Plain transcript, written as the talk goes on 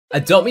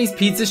Adopt Me's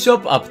Pizza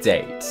Shop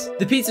update.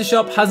 The pizza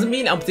shop hasn't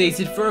been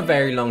updated for a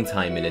very long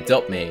time in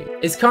Adopt Me.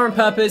 Its current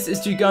purpose is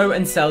to go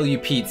and sell you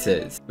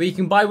pizzas, where you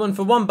can buy one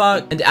for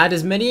 $1 and add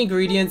as many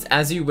ingredients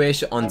as you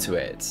wish onto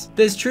it.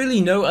 There's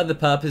truly no other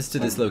purpose to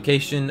this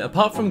location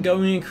apart from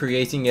going and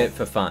creating it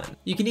for fun.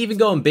 You can even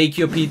go and bake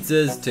your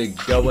pizzas to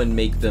go and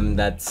make them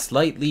that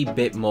slightly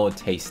bit more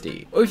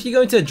tasty. Or if you're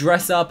going to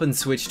dress up and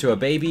switch to a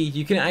baby,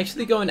 you can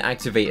actually go and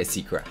activate a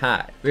secret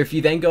hat, where if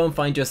you then go and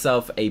find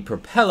yourself a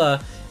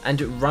propeller and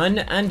run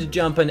and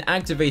jump and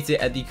activate it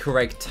at the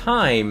correct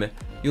time,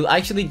 you'll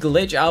actually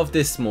glitch out of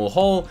this small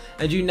hole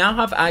and you now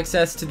have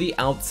access to the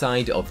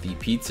outside of the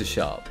pizza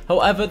shop.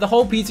 However, the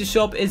whole pizza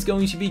shop is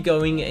going to be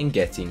going and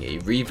getting a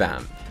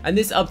revamp, and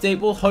this update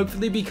will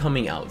hopefully be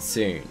coming out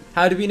soon.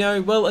 How do we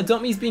know? Well,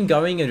 Adopt Me's been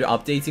going and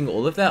updating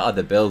all of their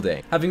other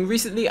buildings, having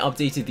recently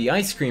updated the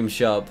ice cream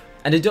shop,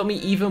 and Adopt Me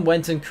even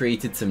went and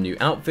created some new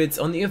outfits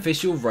on the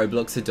official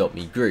Roblox Adopt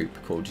Me group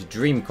called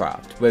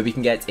Dreamcraft, where we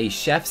can get a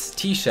chef's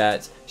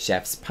t-shirt,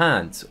 chef's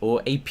pants,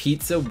 or a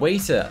pizza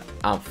waiter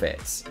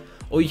outfit.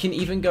 Or you can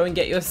even go and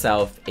get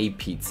yourself a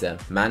pizza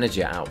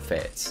manager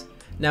outfit.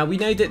 Now, we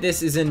know that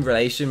this is in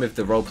relation with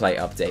the roleplay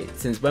update,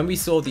 since when we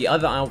saw the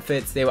other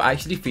outfits, they were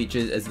actually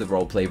featured as the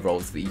roleplay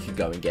roles that you could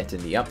go and get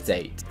in the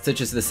update.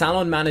 Such as the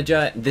salon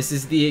manager, this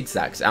is the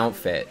exact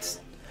outfit.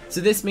 So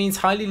this means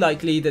highly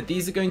likely that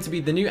these are going to be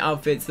the new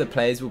outfits that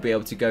players will be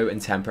able to go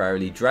and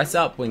temporarily dress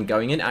up when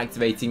going and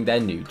activating their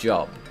new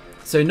job.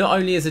 So not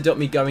only is Adopt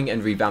Me going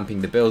and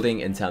revamping the building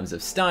in terms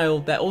of style,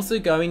 they're also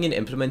going and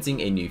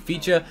implementing a new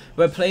feature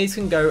where players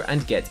can go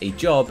and get a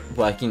job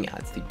working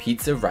at the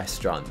pizza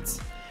restaurant.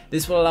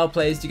 This will allow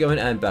players to go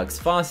and earn bucks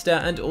faster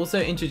and also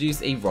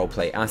introduce a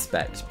roleplay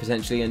aspect,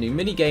 potentially a new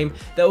minigame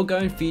that will go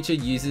and feature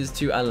users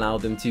to allow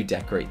them to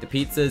decorate the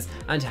pizzas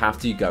and have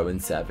to go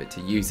and serve it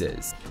to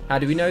users. How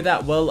do we know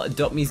that? Well,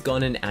 Adopt Me's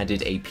gone and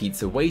added a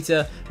pizza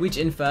waiter, which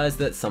infers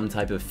that some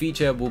type of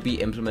feature will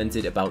be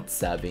implemented about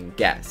serving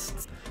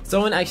guests.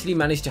 Someone actually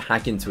managed to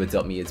hack into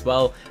Adopt Me as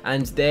well,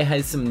 and there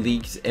has some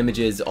leaked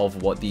images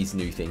of what these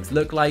new things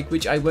look like,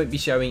 which I won't be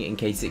showing in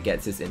case it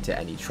gets us into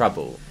any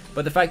trouble.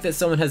 But the fact that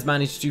someone has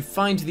managed to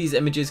find these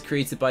images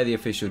created by the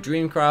official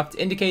Dreamcraft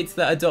indicates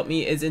that Adopt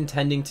Me is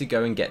intending to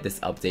go and get this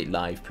update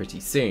live pretty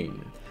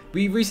soon.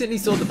 We recently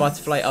saw the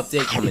butterfly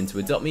update come into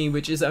Adopt Me,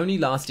 which is only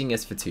lasting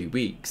us for 2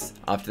 weeks.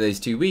 After those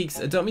 2 weeks,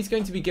 Adopt Me is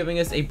going to be giving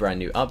us a brand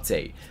new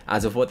update.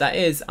 As of what that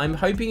is, I'm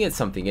hoping it's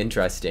something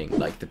interesting,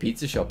 like the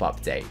pizza shop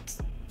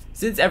update.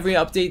 Since every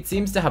update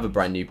seems to have a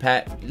brand new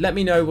pet, let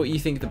me know what you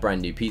think the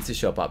brand new pizza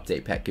shop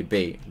update pet could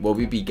be. Will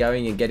we be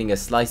going and getting a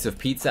slice of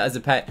pizza as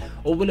a pet,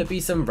 or will it be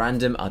some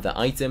random other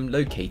item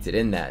located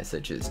in there,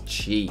 such as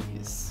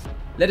cheese?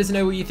 Let us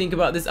know what you think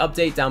about this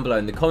update down below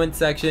in the comments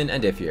section,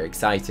 and if you're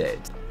excited.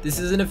 This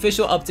is an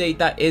official update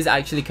that is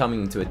actually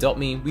coming to Adopt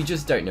Me, we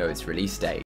just don't know its release date.